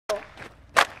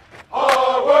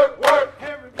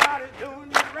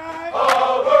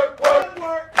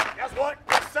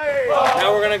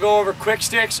quick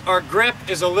sticks, our grip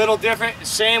is a little different.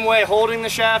 Same way holding the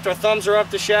shaft, our thumbs are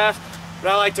up the shaft,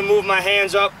 but I like to move my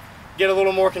hands up, get a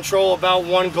little more control about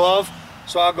one glove.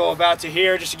 So I'll go about to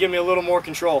here just to give me a little more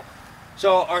control.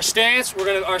 So our stance,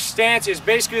 our stance is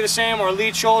basically the same. Our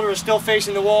lead shoulder is still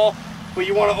facing the wall, but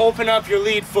you want to open up your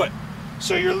lead foot.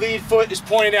 So your lead foot is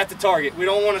pointed at the target. We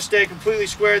don't want to stay completely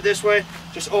squared this way.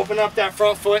 Just open up that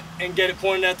front foot and get it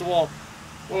pointed at the wall.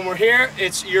 When we're here,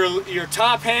 it's your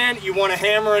top hand, you want to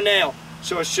hammer a nail.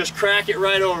 So it's just crack it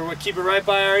right over. We'll keep it right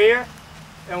by our ear,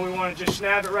 and we want to just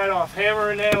snap it right off. Hammer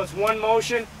a nail, it's one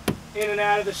motion, in and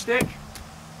out of the stick.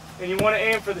 And you want to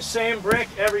aim for the same brick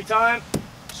every time.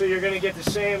 So you're going to get the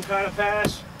same kind of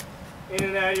pass. In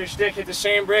and out of your stick, hit the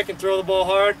same brick and throw the ball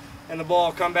hard, and the ball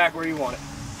will come back where you want it.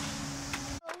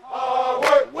 Hard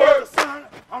work, work, son.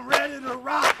 I'm ready to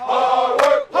rock.